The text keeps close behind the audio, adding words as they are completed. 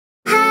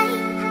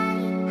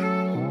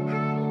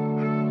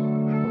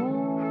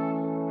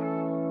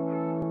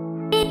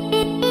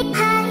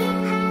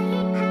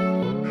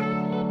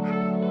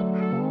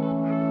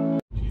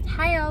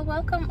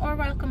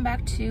welcome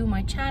back to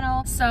my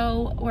channel.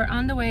 So we're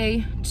on the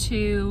way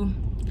to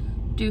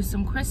do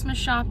some Christmas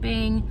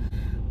shopping.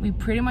 We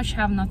pretty much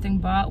have nothing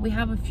bought. We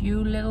have a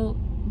few little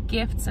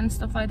gifts and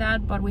stuff like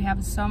that, but we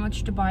have so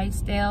much to buy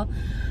still,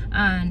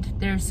 and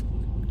there's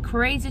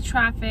crazy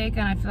traffic,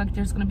 and I feel like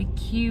there's gonna be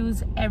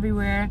queues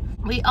everywhere.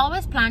 We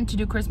always plan to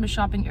do Christmas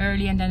shopping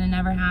early and then it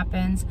never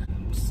happens.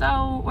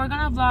 So we're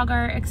gonna vlog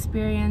our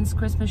experience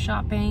Christmas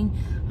shopping.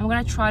 I'm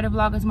gonna try to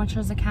vlog as much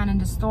as I can in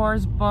the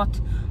stores,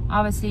 but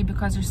obviously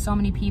because there's so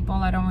many people,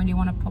 I don't really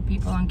want to put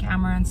people on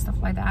camera and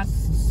stuff like that.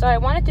 So I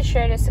wanted to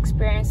share this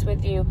experience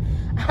with you.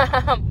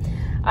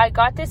 I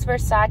got this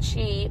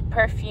Versace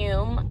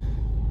perfume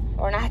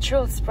or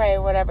natural spray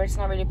or whatever. It's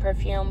not really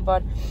perfume,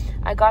 but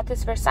I got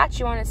this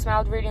Versace one. It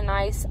smelled really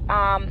nice.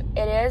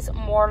 It is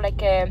more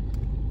like a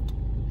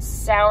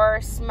sour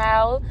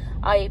smell.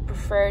 I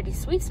prefer the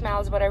sweet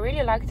smells, but I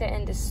really liked it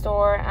in the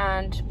store,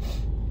 and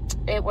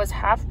it was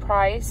half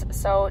price.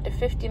 So the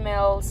 50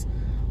 ml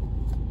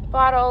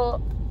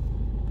bottle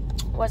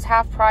was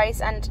half price,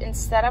 and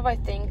instead of I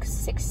think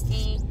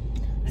 68,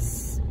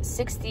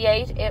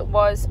 it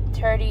was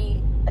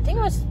 30. I think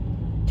it was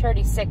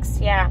 36.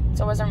 Yeah,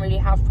 so it wasn't really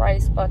half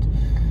price, but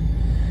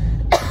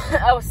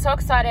I was so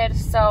excited,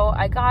 so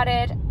I got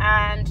it.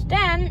 And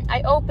then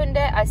I opened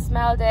it, I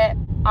smelled it.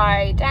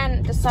 I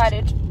then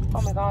decided,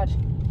 oh my god,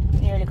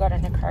 nearly got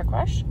in a car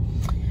crash.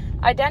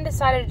 I then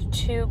decided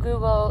to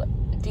Google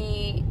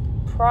the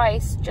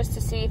price just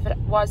to see if it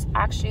was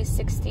actually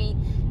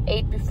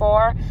 68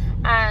 before,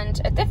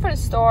 and a different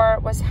store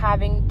was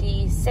having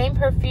the same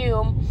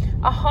perfume,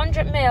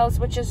 100 ml,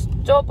 which is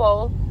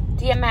double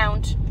the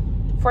amount,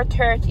 for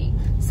 30.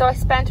 So I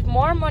spent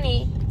more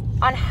money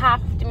on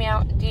half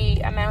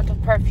the amount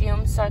of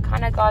perfume. So I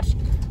kind of got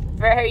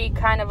very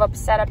kind of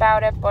upset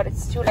about it, but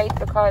it's too late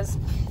because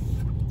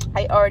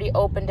I already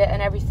opened it and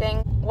everything.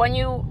 When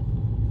you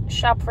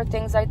shop for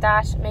things like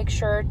that, make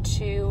sure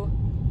to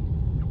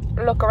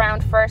look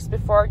around first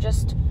before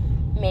just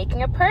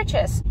making a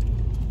purchase.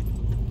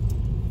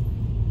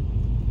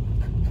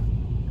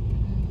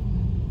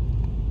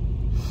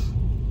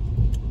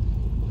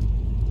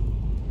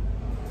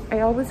 I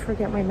always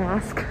forget my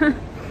mask.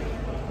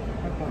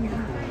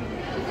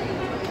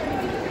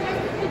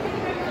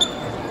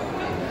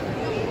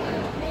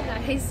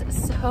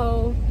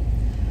 So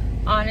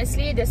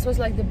honestly, this was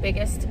like the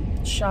biggest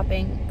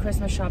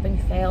Christmas shopping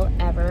fail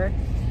ever,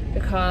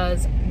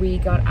 because we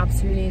got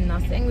absolutely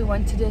nothing. We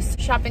went to this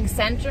shopping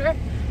center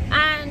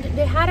and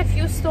they had a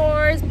few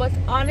stores, but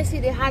honestly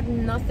they had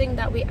nothing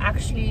that we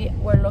actually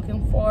were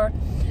looking for.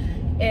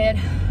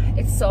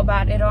 It's so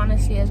bad, it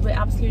honestly is. We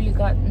absolutely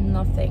got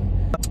nothing.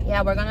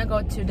 Yeah, we're gonna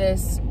go to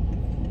this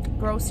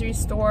grocery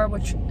store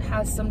which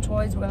has some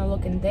toys. We're gonna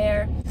look in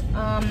there.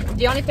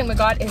 The only thing we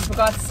got is we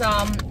got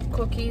some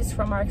cookies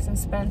from Marks and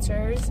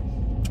Spencer's.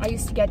 I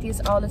used to get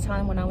these all the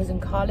time when I was in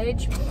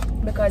college,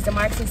 because the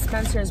Marks and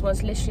Spencer's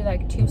was literally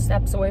like 2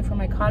 steps away from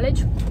my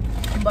college.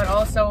 But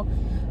also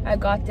I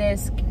got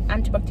this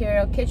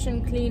antibacterial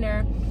kitchen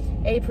cleaner,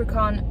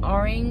 apricot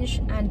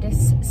orange, and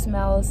this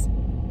smells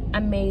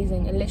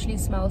amazing. It literally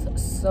smells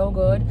so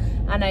good,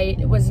 and I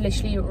was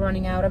literally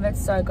running out of it,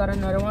 so I got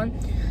another one.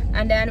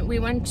 And then we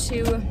went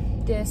to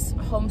this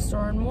Home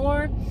Store and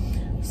More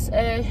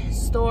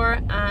store,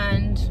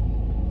 and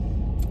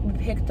we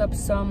picked up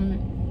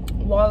some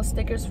wall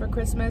stickers for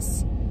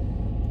Christmas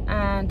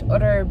and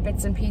other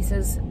bits and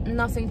pieces,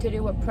 nothing to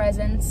do with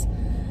presents.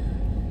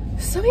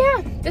 So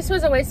yeah, this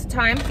was a waste of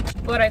time,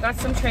 but I got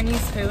some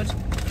Chinese food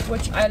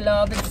which I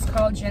love. It's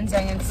called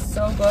ginseng. It's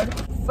so good.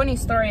 Funny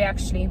story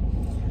actually,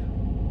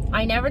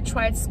 I never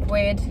tried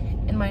squid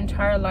in my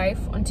entire life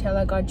until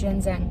I got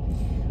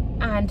ginseng,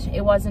 and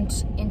it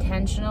wasn't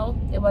intentional.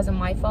 It wasn't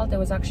my fault, it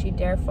was actually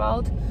their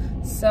fault.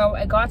 So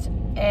I got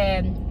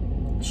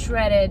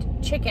shredded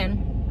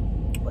chicken,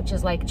 which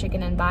is like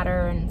chicken and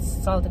batter and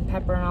salt and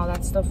pepper and all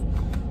that stuff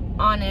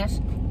on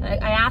it.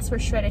 I asked for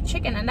shredded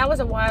chicken, and that was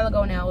a while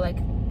ago now, like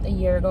a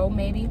year ago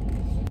maybe,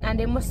 and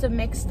they must have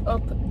mixed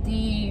up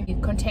the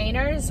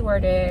containers where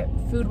the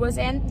food was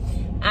in,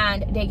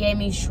 and they gave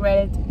me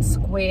shredded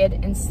squid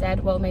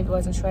instead. Well, maybe it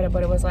wasn't shredded,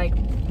 but it was like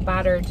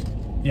battered.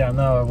 Yeah,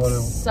 no,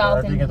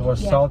 I think it was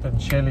salt and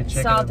chili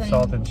chicken and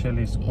salt and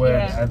chili squid,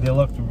 and they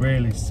looked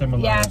really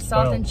similar. Yeah,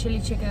 salt and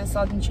chili chicken and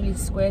salt and chili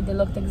squid, they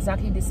looked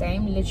exactly the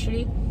same,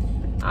 literally.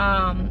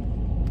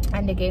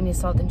 And they gave me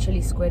salt and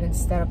chili squid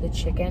instead of the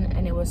chicken,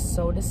 and it was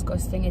so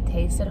disgusting. It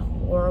tasted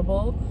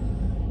horrible.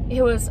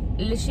 It was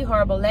literally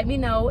horrible. Let me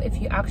know if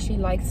you actually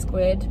like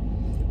squid.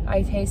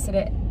 I tasted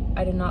it,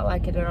 I did not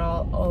like it at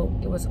all. Oh,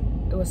 it was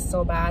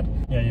so bad.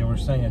 Yeah, you were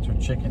saying that your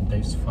chicken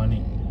tastes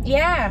funny.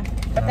 Yeah,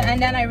 but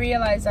and then I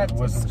realized that it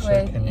wasn't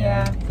squid. Chicken,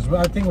 yeah, because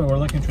I think we were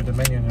looking through the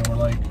menu and we were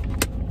like,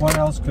 what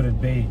else could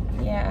it be?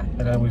 Yeah,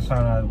 and then we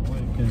found out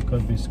it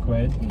could be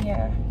squid.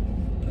 Yeah,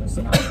 it was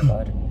not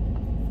good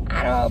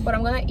at all. But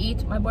I'm gonna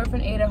eat. My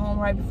boyfriend ate at home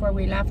right before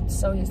we left,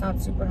 so he's not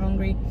super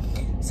hungry,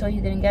 so he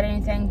didn't get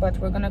anything. But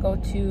we're gonna go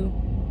to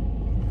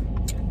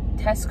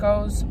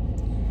Tesco's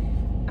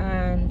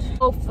and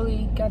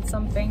hopefully get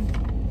something.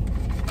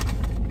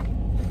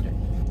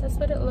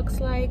 that's what it looks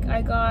like.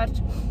 I got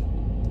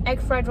egg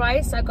fried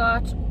rice,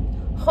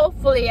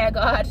 hopefully I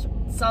got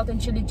salt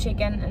and chili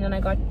chicken, and then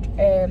I got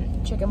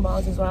chicken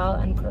balls as well,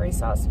 and curry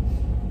sauce.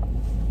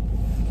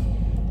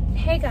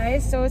 Hey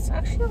guys, so it's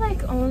actually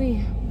like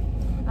only,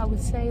 I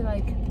would say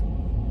like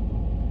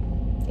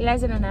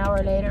less than an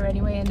hour later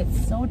anyway, and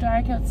it's so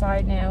dark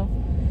outside now,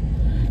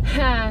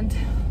 and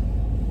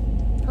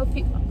hope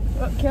you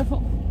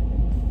careful.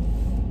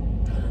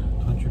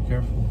 Aren't you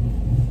careful?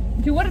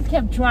 You would have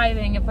kept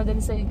driving if I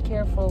didn't say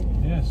careful.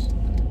 Yes,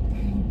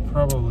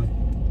 probably.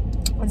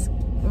 It's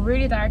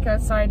really dark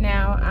outside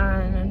now,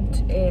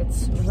 and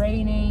it's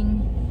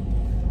raining,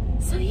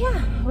 so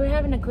yeah, we're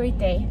having a great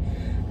day.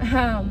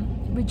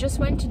 We just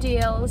went to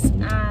Deal's,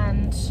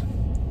 and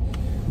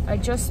I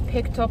just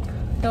picked up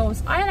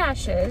those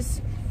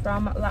eyelashes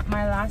from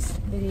my last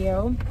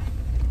video.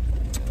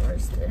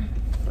 Where's the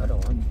other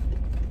one?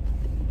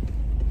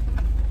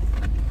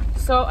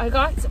 So I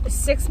got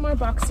 6 more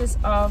boxes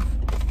of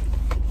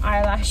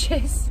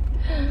eyelashes,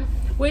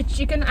 which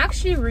you can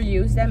actually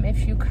reuse them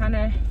if you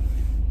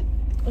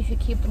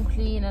keep them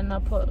clean and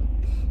not put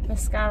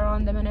mascara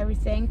on them and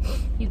everything.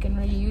 You can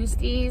reuse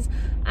these,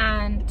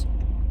 and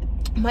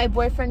my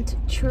boyfriend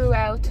threw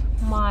out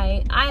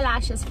my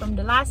eyelashes from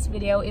the last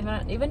video,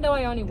 even though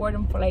I only wore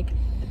them for like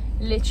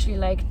literally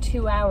like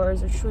 2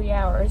 hours or 3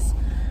 hours.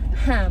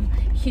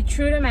 He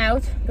threw them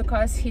out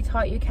because he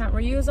thought you can't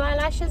reuse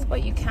eyelashes,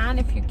 but you can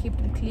if you keep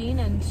them clean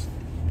and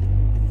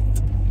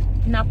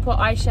not put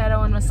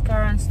eyeshadow and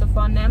mascara and stuff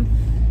on them.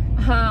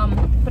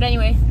 But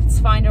anyway, it's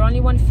fine. They're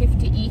only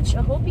 $1.50 each.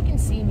 I hope you can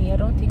see me. I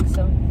don't think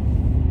so.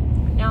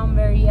 Now I'm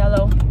very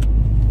yellow.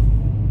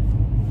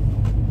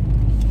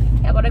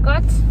 Yeah, but I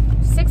got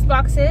 6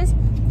 boxes,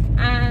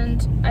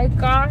 and I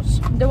got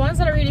the ones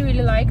that I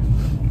really like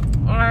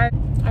are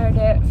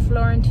the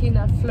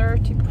Florentina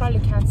Flirt. You probably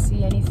can't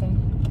see anything.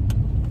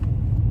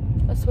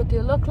 That's what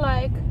they look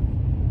like.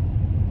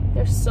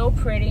 They're so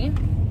pretty.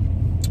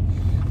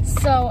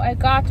 So I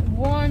got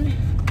 1,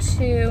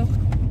 2,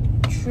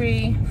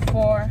 3,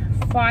 4,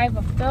 5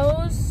 of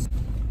those,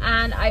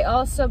 and I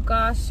also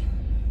got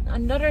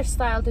another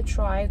style to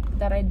try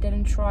that I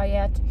didn't try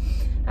yet,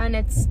 and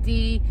it's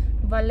the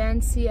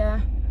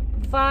Valencia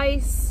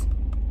Vice,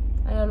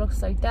 and it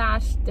looks like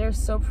that. They're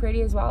so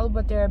pretty as well,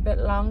 but they're a bit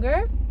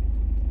longer,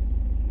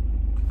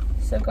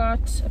 so I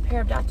got a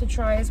pair of that to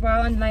try as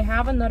well. And I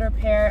have another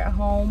pair at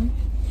home,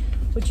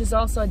 which is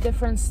also a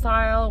different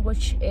style,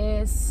 which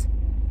is,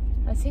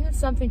 I think it's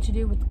something to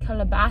do with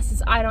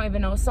Calabasas, I don't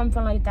even know,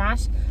 something like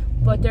that,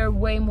 but they're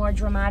way more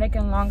dramatic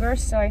and longer,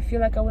 so I feel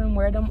like I wouldn't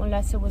wear them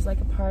unless it was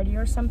like a party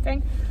or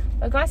something.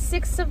 I got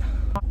 6 of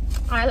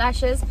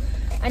eyelashes,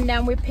 and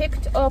then we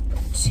picked up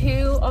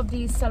 2 of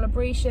these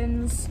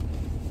celebrations.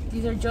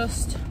 These are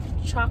just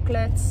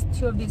chocolates,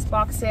 2 of these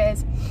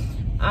boxes.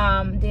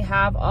 They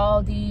have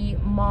all the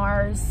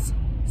Mars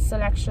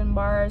selection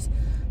bars.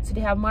 So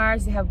they have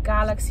Mars, they have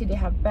Galaxy, they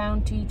have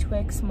Bounty,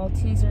 Twix,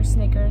 Malteser,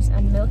 Snickers,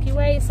 and Milky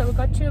Way. So we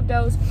got 2 of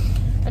those,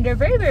 and they're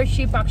very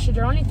cheap actually.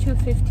 They're only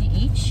 $2.50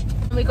 each.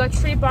 And we got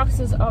 3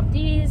 boxes of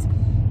these.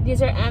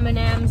 These are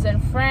M&M's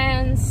and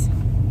Friends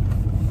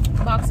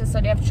boxes, so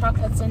they have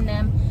chocolates in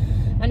them,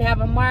 and they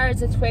have a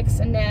Mars, a Twix,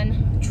 and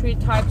then 3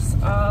 types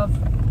of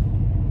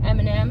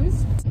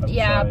M&M's.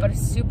 Yeah, but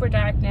it's super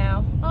dark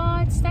now. Oh,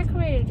 it's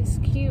decorated. It's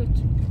cute.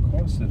 Of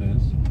course it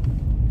is.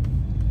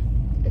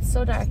 It's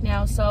so dark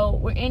now, so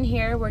we're in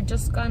here. We're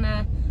just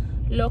gonna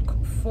look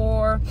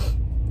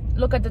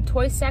at the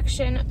toy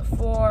section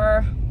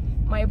for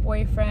my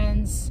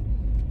boyfriend's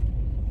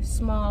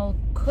small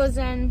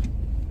cousin.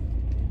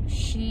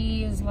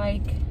 She is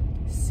like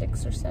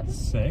 6 or 7.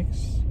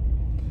 6?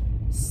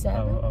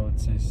 7? I would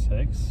say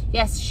 6.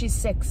 Yes, she's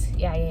 6.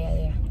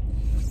 Yeah.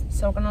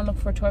 So we're gonna look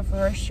for a toy for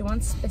her. She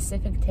wants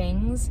specific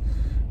things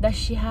that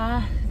she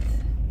asked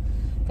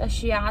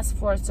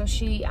for. So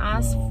she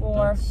asked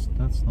for,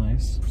 that's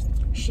nice.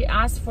 She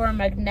asked for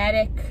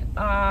magnetic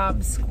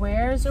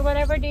squares or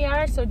whatever they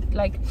are. So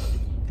like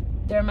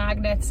they're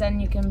magnets,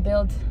 and you can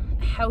build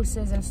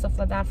houses and stuff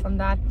like that from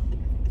that.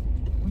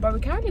 But we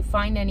can't really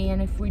find any,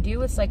 and if we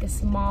do, it's like a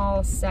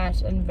small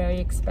set and very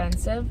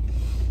expensive.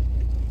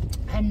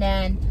 And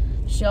then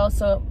she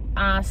also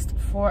asked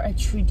for a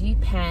 3D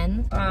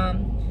pen.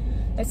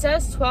 It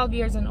says 12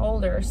 years and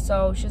older,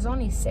 so she's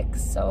only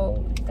 6,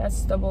 so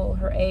that's double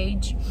her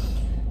age.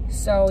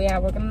 So yeah,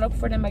 we're gonna look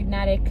for the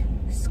magnetic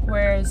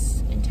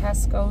squares in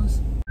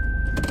Tesco's.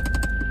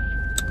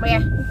 But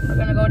yeah, we're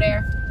gonna go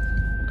there,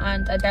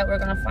 and I doubt we're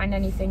gonna find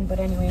anything, but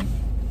anyway.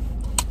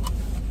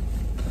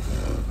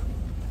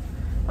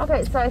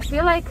 Okay, so I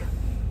feel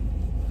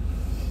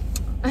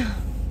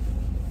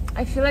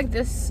like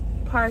this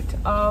part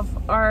of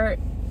our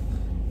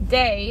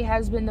day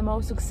has been the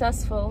most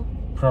successful.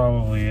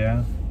 Probably,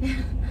 yeah.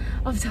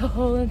 Of the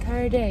whole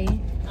entire day.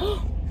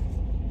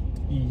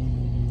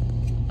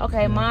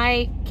 Okay,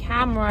 my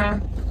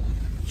camera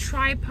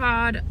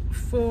tripod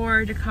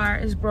for the car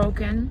is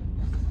broken.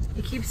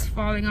 It keeps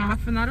falling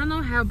off, and I don't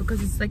know how,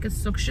 because it's like a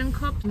suction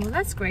cup. Well,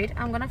 that's great.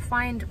 I'm gonna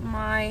find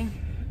my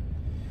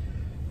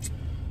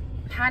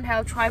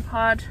handheld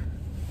tripod.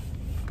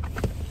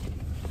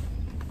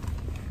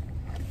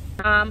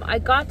 I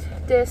got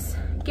this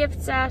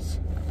gift set.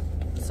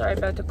 Sorry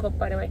about the cup,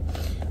 by the way.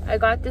 I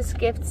got this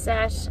gift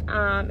set.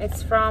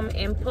 It's from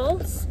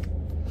Impulse.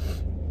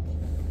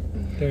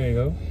 There you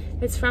go.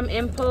 It's from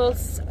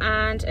Impulse,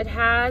 and it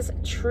has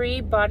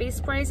 3 body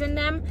sprays in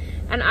them.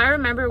 And I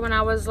remember when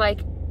I was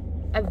like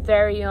a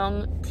very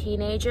young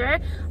teenager,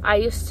 I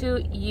used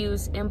to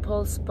use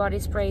Impulse body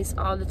sprays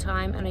all the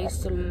time, and I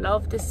used to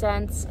love the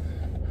scents.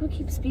 Who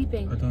keeps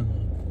beeping? I don't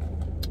know.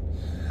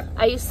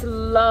 I used to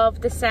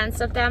love the scents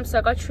of them, so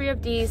I got 3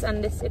 of these,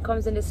 and it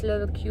comes in this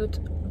little cute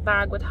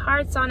bag with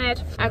hearts on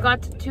it. I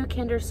got 2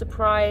 Kinder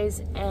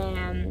Surprise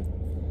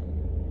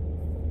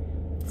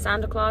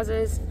Santa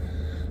Clauses.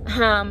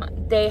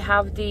 They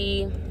have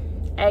the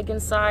egg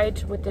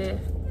inside with the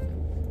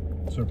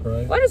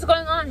surprise. What is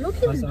going on? Who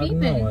keeps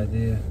beeping? I have no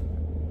idea.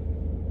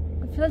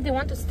 I feel like they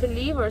want us to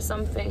leave or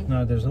something.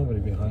 No, there's nobody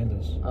behind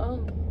us.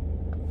 Oh,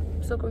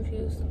 I'm so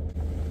confused.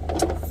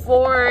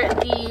 For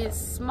the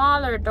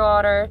smaller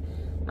daughter,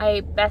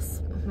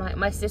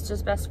 my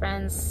sister's best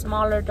friend's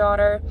smaller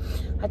daughter,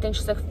 I think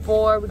she's like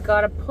 4, we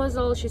got a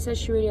puzzle. She says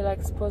she really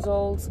likes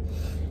puzzles.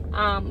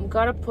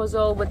 Got a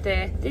puzzle with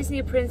the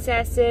Disney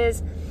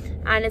princesses,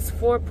 and it's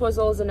 4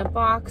 puzzles in a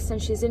box,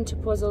 and she's into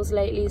puzzles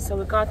lately, so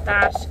we got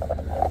that.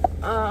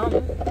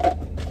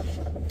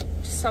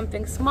 Just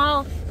something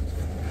small.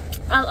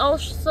 I'll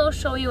also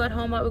show you at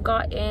home what we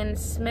got in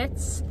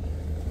Smith's.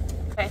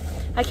 Okay,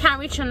 I can't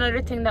reach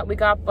another thing that we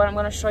got, but I'm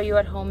going to show you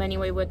at home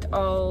anyway with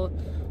all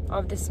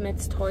of the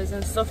Smith's toys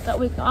and stuff that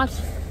we got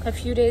a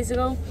few days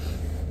ago.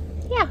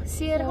 Yeah,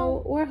 see you at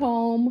home. We're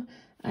home,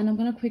 and I'm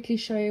going to quickly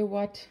show you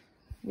what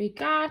we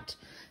got.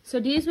 So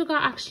these we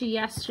got actually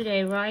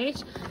yesterday,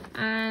 right?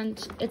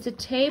 And it's a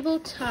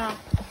tabletop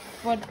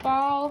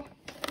football.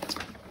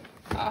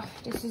 Oh,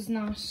 this is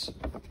not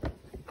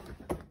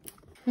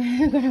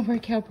gonna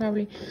work out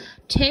probably.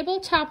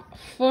 Tabletop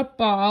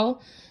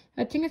football.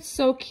 I think it's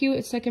so cute.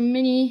 It's like a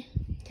mini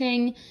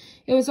thing.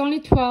 It was only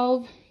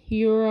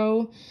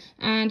 €12,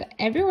 and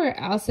everywhere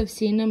else I've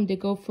seen them, they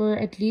go for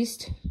at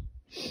least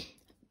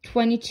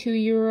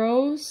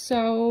 €22,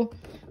 so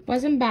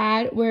wasn't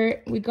bad.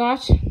 We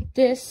got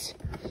this,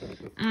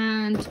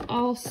 and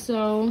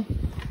also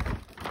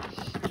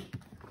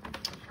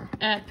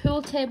a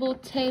pool table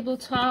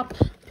tabletop,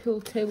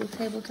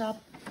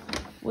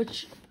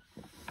 which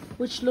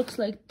looks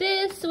like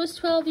this. It was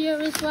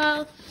 €12 as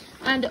well.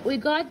 And we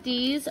got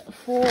these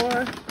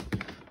for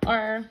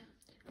our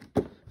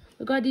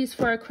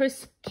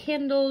Chris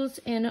Kindles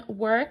in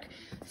work.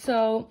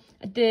 So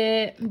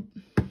the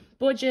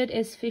budget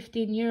is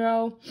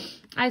 €15.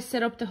 I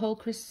set up the whole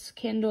Chris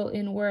Kindle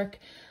in work,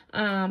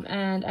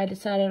 and I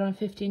decided on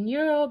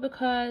 €15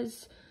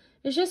 because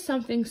it's just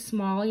something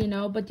small, you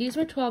know. But these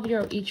were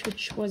 €12 each,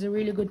 which was a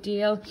really good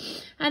deal.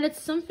 And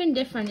it's something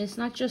different. It's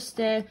not just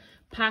a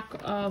pack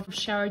of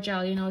shower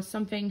gel, you know. It's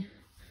something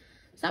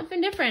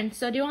different.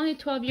 So they're only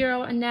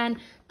 €12. And then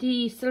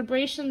the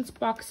celebrations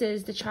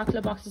boxes, the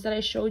chocolate boxes that I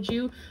showed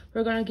you,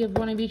 we're gonna give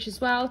one of each as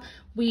well.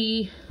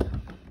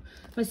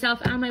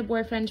 Myself and my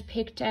boyfriend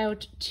picked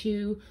out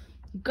 2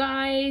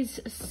 guys,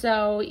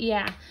 so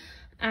yeah.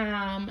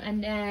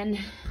 And then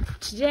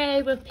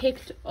today we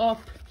picked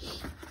up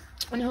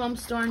on Home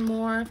Store and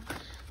More.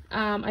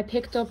 I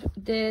picked up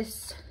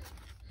this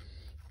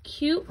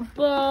cute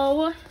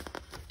bow,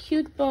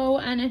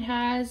 and it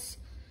has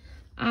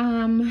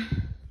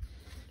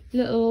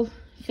little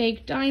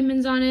fake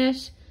diamonds on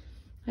it.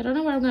 I don't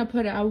know where I'm gonna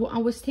put it. I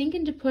was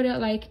thinking to put it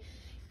like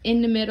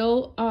in the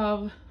middle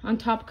of, on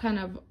top kind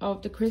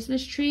of the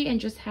Christmas tree, and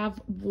just have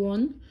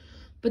one.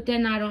 But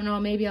then I don't know,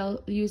 maybe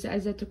I'll use it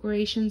as a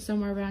decoration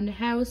somewhere around the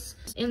house.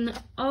 And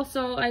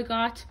also I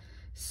got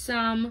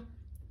some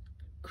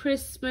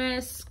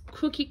Christmas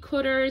cookie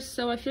cutters,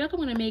 so I feel like I'm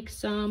gonna make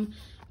some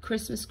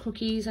Christmas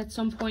cookies at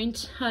some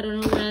point. I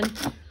don't know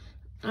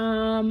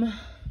when.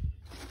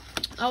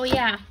 Oh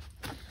yeah,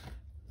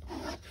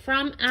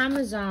 from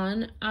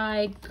Amazon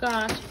I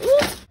got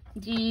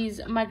these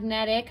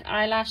magnetic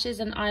eyelashes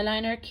and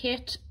eyeliner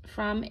kit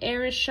from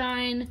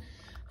Airshine,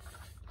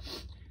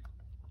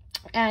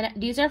 and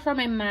these are for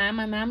my mom.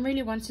 My mom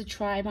really wants to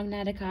try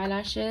magnetic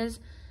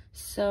eyelashes,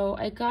 so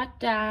I got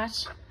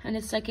that, and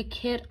it's like a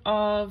kit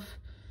of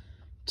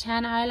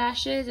 10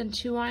 eyelashes and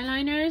 2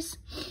 eyeliners.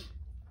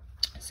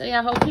 So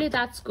yeah, hopefully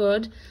that's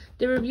good.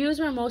 The reviews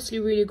were mostly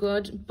really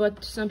good,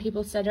 but some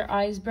people said their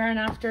eyes burn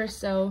after,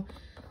 so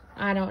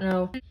I don't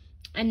know.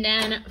 And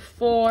then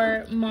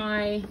for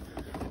my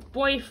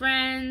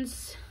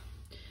boyfriend's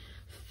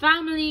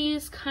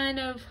family's kind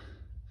of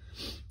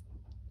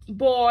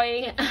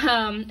boy,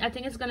 I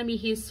think it's gonna be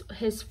his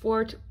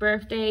 4th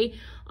birthday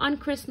on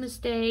Christmas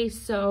Day,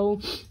 so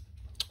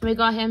we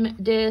got him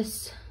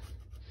this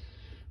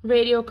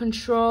radio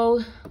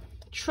control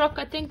truck.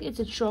 I think it's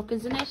a truck,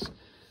 isn't it?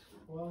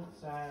 Well,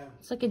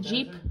 it's like a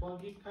Jeep,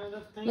 buggy kind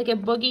of thing. like a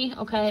buggy.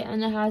 Okay,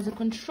 and it has a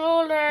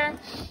controller,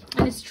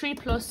 and it's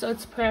 3+, so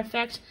it's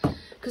perfect,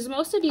 because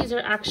most of these are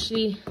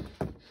actually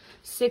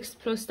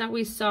 6+ that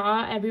we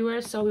saw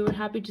everywhere, so we were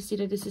happy to see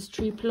that this is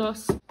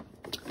 3+.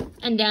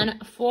 And then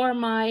for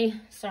my,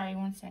 sorry,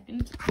 1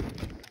 second.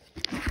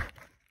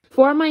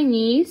 For my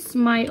niece,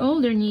 my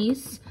older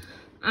niece,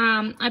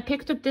 I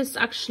picked up this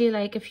actually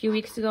like a few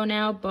weeks ago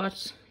now,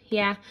 but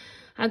yeah,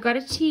 I got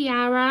a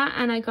tiara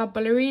and I got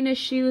ballerina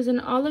shoes and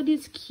all of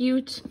these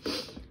cute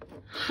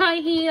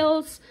high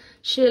heels.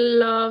 She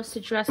loves to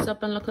dress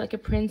up and look like a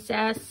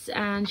princess,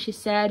 and she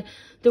said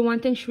the one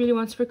thing she really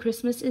wants for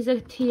Christmas is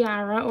a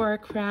tiara or a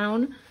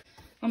crown.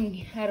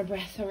 I'm out of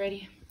breath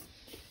already.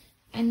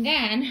 And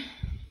then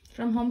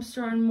from Home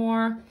Store and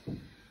More,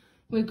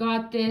 we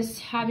got this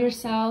Have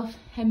Yourself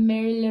a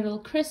Merry Little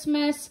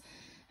Christmas,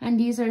 and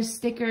these are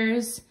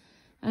stickers.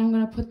 I'm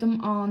gonna put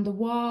them on the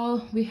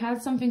wall. We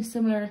had something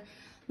similar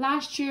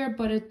last year,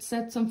 but it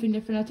said something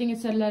different. I think it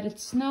said Let It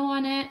Snow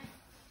on it.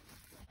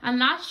 And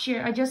last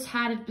year I just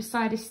had it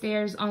beside the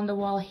stairs on the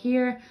wall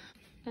here.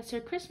 That's our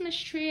Christmas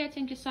tree. I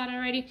think you saw it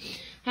already.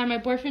 And my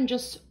boyfriend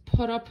just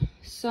put up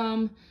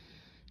some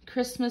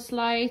Christmas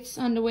lights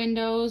on the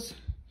windows.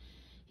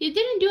 You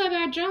didn't do a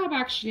bad job,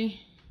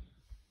 actually.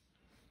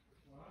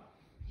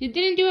 You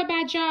didn't do a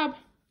bad job.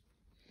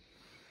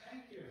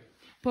 Thank you.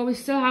 But we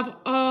still have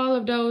all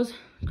of those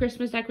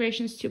Christmas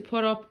decorations to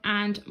put up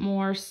and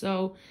more,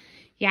 so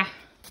yeah.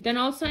 Then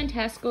also in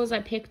Tesco's, I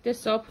picked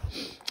this up,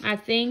 I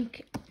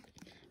think,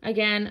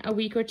 again, a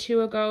week or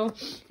two ago.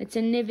 It's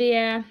a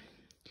Nivea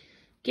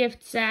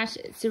gift set.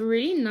 It's a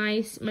really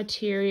nice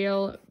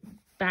material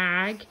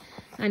bag,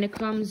 and it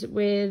comes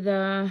with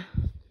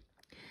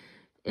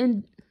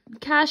in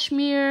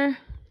cashmere,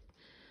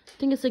 I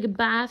think it's like a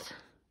bath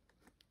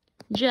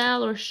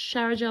gel or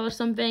shower gel or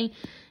something,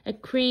 a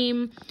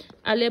cream,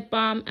 a lip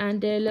balm,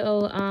 and a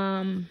little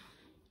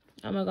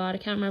oh my god, I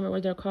can't remember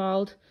what they're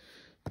called,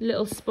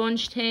 little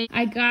sponge thing.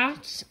 I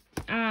got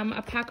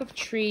a pack of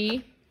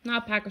three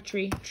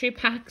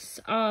packs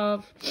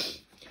of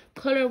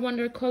Color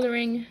Wonder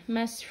coloring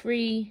mess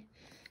free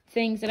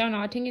things. I don't know,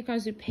 I think it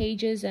comes with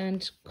pages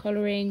and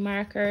coloring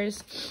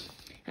markers.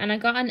 And I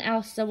got an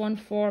Elsa one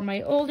for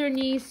my older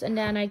niece, and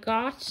then I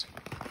got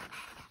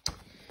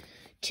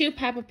 2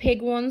 Peppa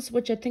Pig ones,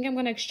 which I think I'm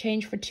going to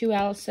exchange for 2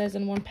 Elsas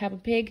and 1 Peppa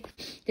Pig.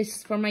 This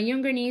is for my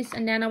younger niece.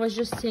 And then I was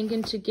just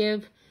thinking to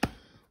give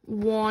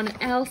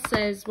 1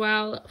 Elsa as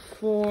well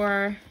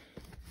for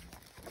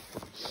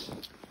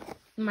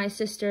my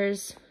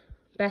sister's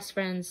best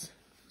friend's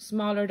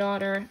smaller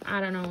daughter.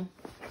 I don't know,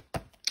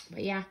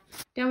 but yeah.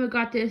 Then we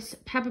got this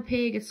Peppa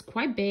Pig. It's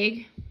quite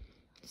big.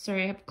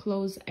 Sorry, I have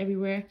clothes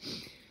everywhere.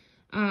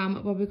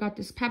 But we got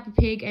this Peppa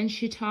Pig, and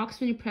she talks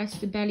when you press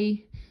the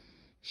belly.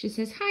 She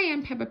says, "Hi,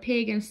 I'm Peppa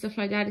Pig," and stuff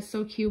like that. It's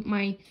so cute.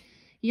 My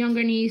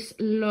younger niece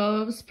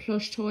loves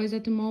plush toys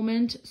at the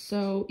moment,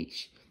 so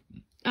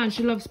and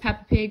she loves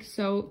Peppa Pig,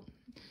 so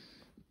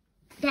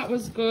that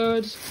was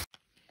good.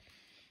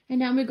 And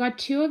then we got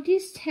 2 of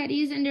these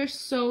teddies, and they're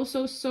so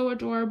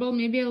adorable.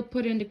 Maybe I'll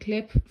put in the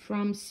clip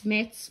from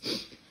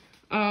Smith's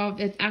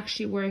of it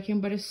actually working,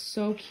 but it's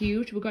so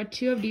cute. We got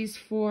 2 of these,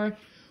 for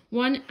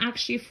one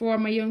actually for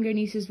my younger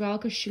niece as well,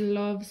 because she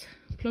loves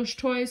plush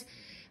toys,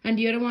 and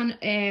the other one,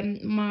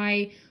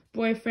 my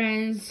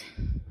boyfriend's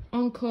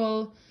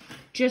uncle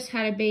just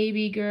had a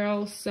baby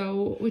girl,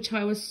 so which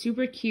I was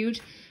super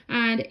cute,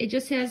 and it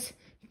just says,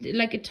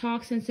 like, it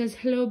talks and says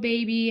hello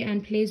baby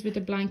and plays with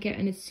the blanket,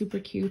 and it's super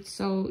cute.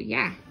 So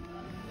yeah.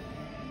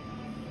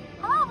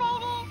 Hello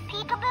baby,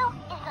 Peekaboo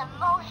is the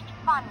most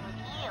fun with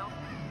you.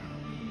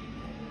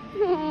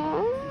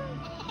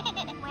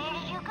 Where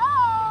did you go?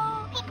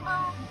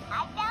 Peekaboo,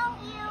 I found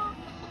you.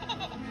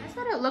 That's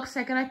what it looks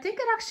like, and I think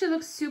it actually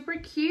looks super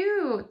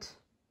cute.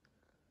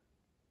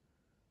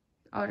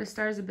 Oh, the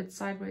star is a bit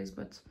sideways,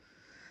 but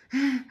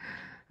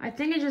I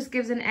think it just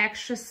gives an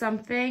extra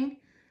something.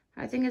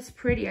 I think it's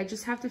pretty. I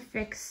just have to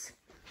fix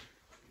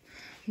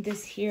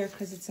this here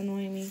because it's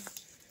annoying me.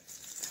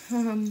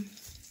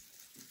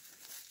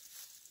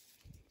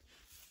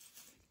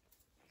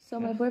 So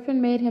my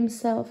boyfriend made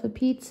himself a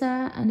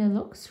pizza, and it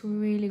looks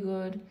really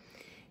good.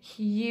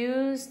 He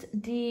used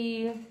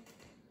the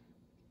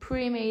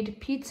pre-made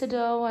pizza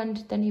dough,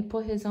 and then he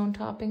put his own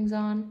toppings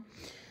on.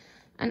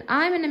 And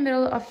I'm in the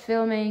middle of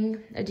filming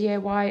a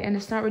DIY, and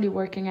it's not really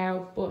working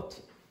out, but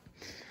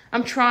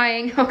I'm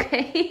trying,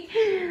 okay?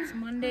 It's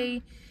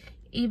Monday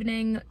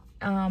evening.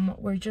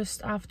 We're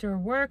just after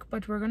work,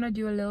 but we're gonna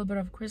do a little bit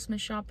of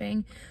Christmas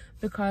shopping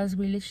because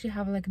we literally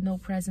have like no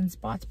present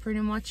spots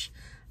pretty much,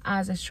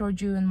 as I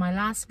showed you in my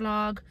last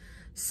vlog.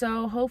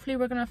 So hopefully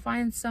we're gonna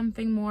find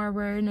something more.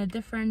 We're in a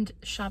different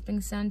shopping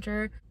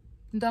center.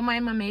 Don't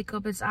mind my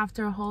makeup, it's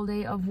after a whole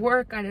day of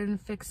work. I didn't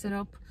fix it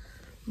up,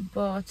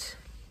 but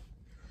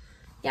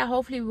yeah,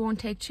 hopefully we won't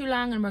take too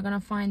long and we're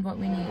gonna find what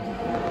we need.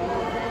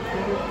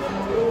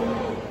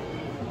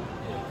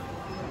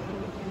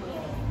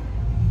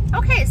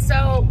 Okay,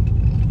 so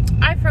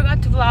I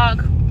forgot to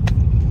vlog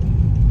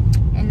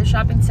in the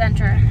shopping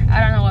center. I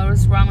don't know what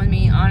was wrong with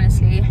me,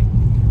 honestly.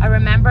 I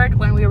remembered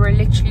when we were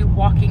literally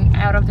walking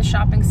out of the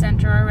shopping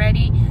center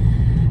already.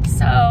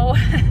 So,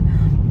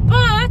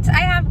 But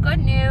I have good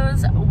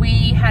news.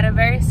 We had a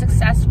very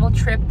successful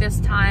trip this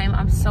time.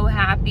 I'm so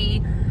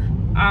happy.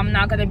 I'm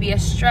not gonna be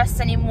as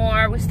stressed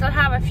anymore. We still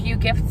have a few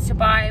gifts to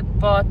buy,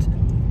 but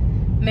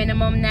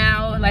minimum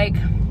now. Like,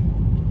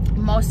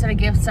 most of the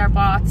gifts are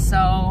bought,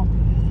 so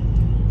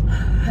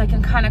I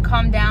can kind of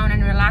calm down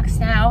and relax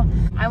now.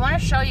 I want to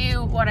show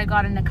you what I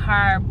got in the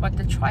car, but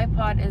the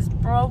tripod is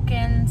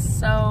broken,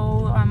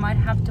 so I might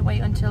have to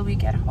wait until we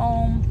get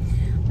home.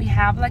 We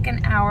have like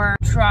an hour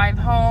drive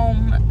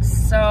home,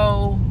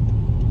 so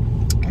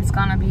it's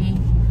gonna be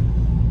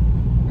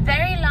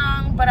very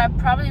long, but I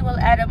probably will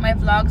edit my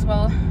vlogs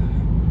while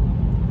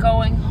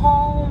going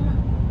home.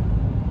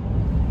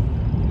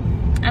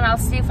 And I'll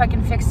see if I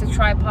can fix the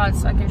tripod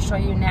so I can show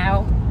you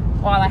now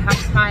while I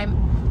have time,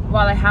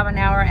 while I have an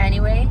hour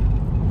anyway.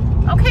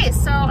 Okay,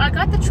 so I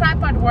got the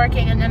tripod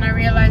working, and then I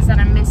realized that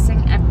I'm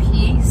missing a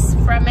piece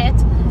from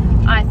it.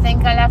 I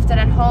think I left it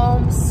at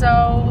home,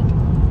 so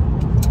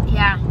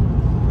yeah,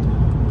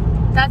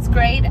 that's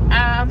great.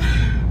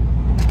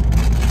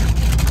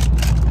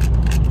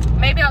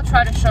 Maybe I'll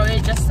try to show you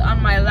just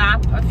on my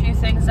lap a few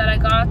things that I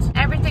got.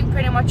 Everything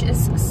pretty much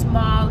is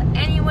small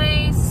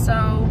anyway,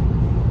 so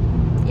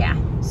yeah.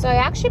 So I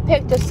actually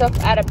picked this up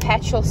at a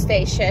petrol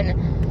station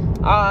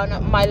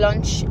on my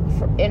lunch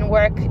in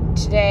work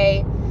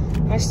today.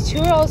 There's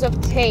 2 rolls of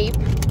tape,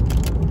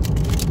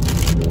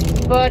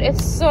 but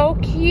it's so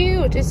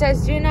cute. It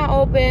says do not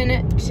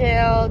open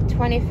till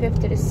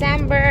 25th of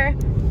December,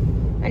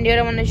 and the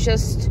other one is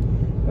just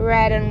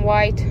red and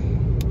white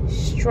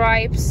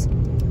stripes,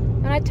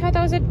 and I thought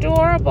that was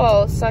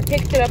adorable, so I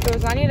picked it up. It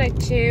was only like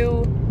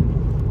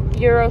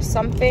 €2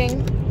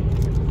 something.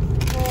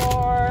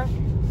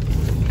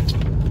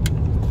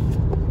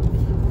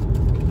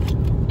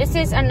 This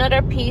is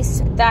another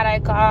piece that I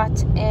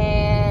got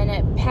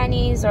in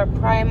Penny's or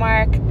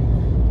Primark.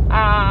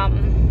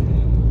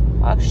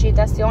 Actually,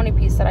 that's the only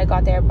piece that I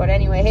got there, but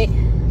anyway.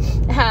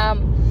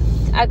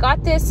 I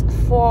got this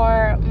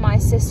for my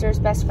sister's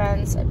best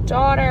friend's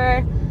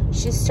daughter.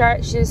 She's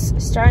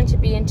starting to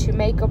be into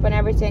makeup and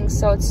everything,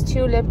 so it's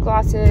 2 lip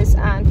glosses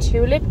and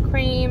 2 lip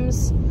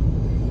creams.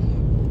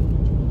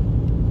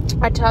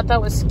 I thought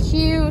that was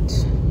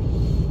cute.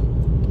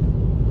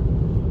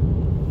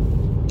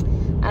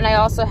 And I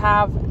also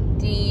have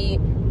the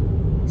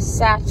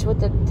set with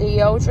the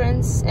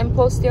deodorants,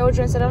 Impulse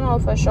deodorants. I don't know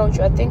if I showed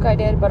you. I think I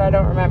did, but I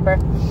don't remember.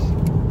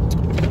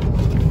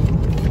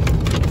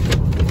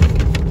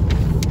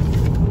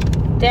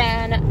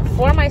 Then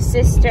for my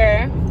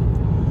sister,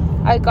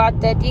 I got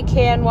the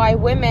DKNY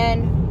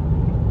Women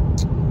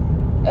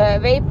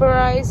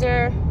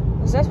vaporizer.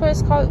 Is that what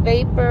it's called?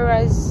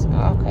 Vaporize.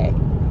 Okay.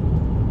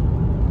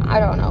 I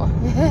don't know.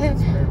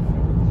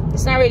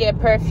 It's not really a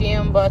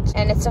perfume,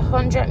 and it's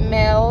 100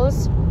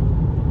 mils,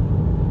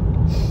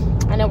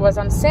 and it was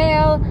on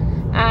sale.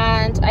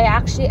 And I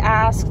actually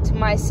asked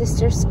my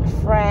sister's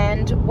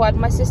friend what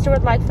my sister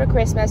would like for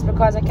Christmas,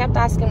 because I kept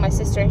asking my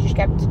sister and she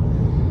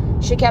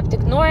kept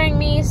ignoring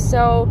me.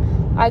 So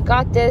I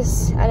got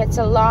this, and it's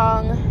a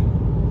long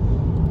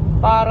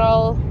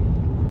bottle,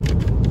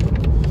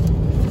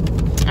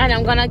 and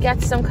I'm gonna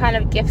get some kind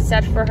of gift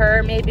set for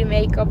her, maybe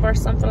makeup or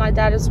something like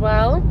that as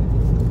well.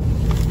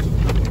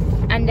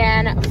 And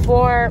then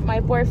for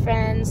my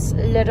boyfriend's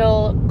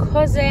little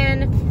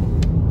cousin,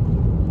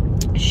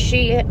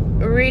 she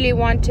really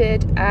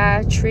wanted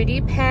a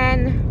 3D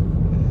pen.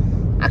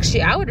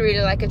 Actually, I would really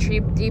like a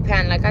 3D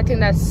pen. Like, I think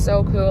that's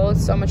so cool.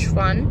 It's so much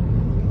fun.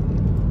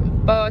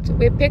 But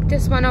we picked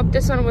this one up.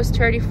 This one was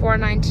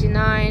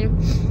 $34.99.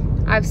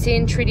 I've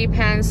seen 3D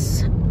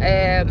pens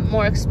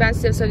more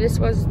expensive, so this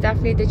was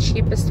definitely the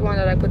cheapest one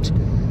that I could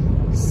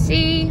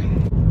see.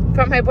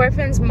 From my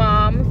boyfriend's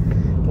mom,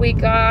 we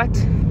got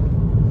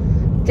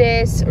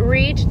this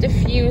Reed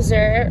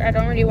diffuser. I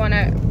don't really want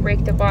to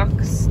break the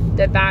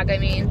bag, I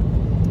mean.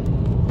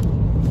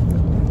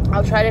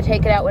 I'll try to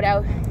take it out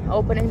without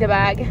opening the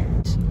bag.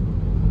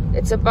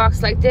 It's a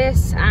box like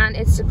this, and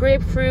it's a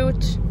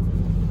grapefruit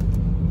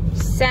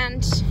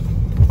scent.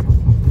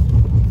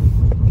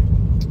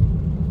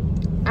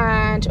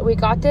 And we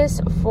got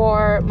this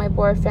for my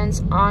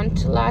boyfriend's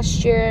aunt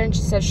last year, and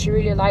she said she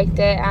really liked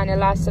it, and it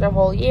lasted a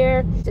whole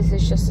year. This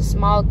is just a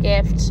small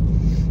gift.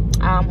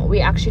 We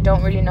actually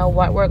don't really know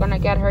what we're gonna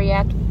get her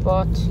yet,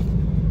 but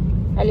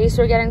at least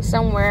we're getting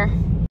somewhere.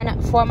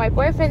 And for my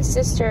boyfriend's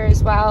sister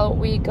as well,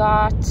 we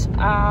got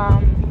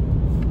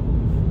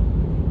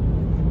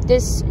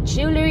this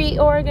jewelry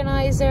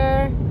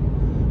organizer.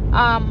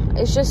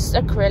 It's just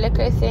acrylic,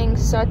 I think,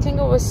 so I think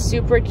it was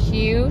super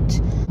cute.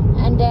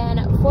 And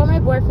then for my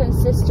boyfriend's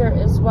sister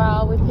as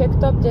well, we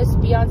picked up this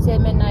Beyonce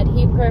Midnight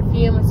Heat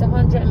perfume. It's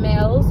 100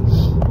 mils,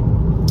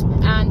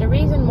 and the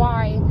reason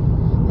why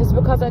is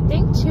because I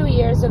think 2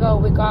 years ago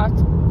we got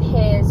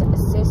his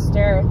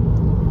sister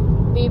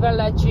Viva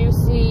La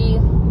Juicy,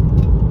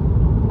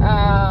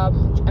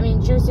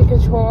 Juicy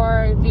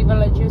Couture Viva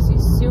La Juicy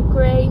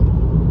Sucre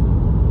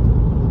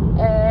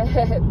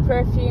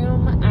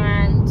perfume,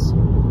 and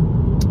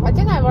I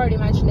think I've already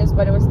mentioned this,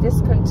 but it was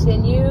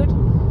discontinued,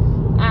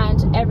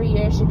 and every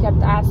year she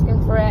kept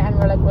asking for it, and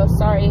we're like, well,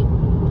 sorry,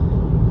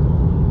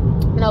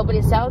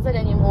 nobody sells it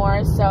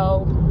anymore.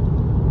 So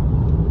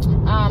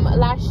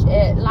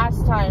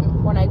last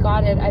time when I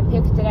got it, I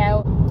picked it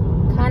out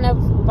kind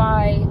of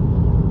by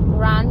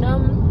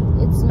random.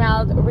 It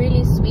smelled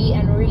really sweet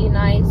and really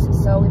nice,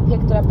 so we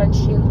picked it up and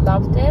she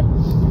loved it.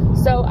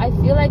 So I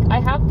feel like I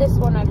have this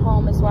one at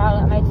home as well,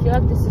 and I feel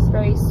like this is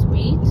very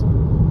sweet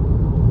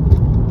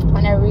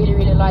and I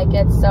really like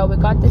it. So we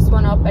got this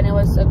one up and it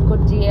was a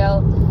good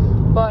deal.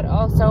 But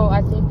also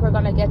I think we're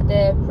gonna get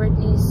the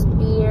Britney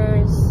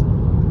Spears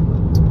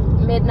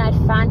Midnight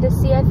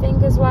Fantasy, I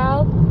think, as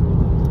well,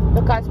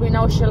 because we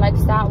know she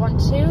likes that one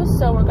too.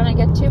 So we're gonna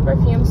get 2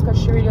 perfumes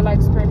because she really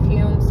likes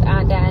perfumes,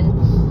 and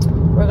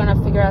then we're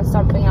gonna figure out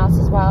something else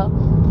as well.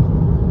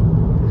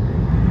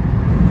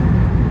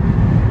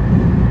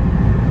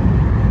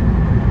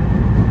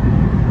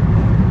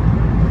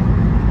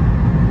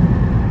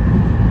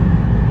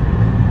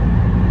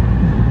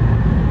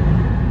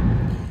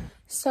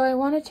 So I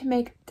wanted to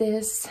make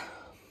this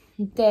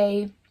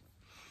day,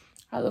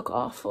 I look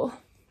awful.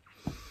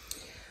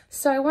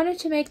 So I wanted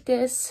to make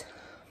this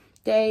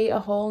day a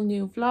whole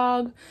new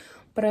vlog,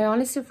 but I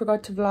honestly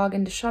forgot to vlog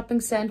in the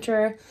shopping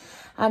center,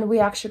 and we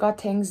actually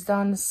got things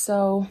done,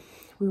 so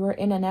we were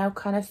in and out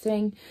kind of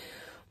thing.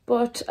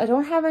 But I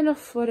don't have enough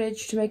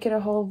footage to make it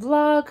a whole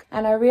vlog,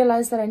 and I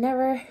realized that I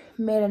never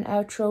made an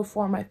outro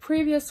for my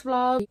previous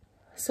vlog.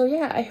 So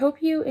yeah, I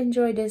hope you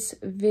enjoyed this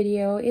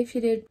video. If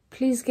you did,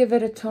 please give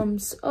it a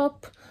thumbs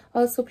up.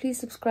 Also, please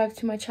subscribe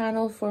to my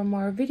channel for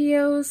more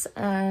videos,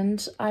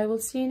 and I will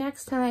see you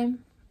next time.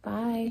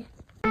 Bye.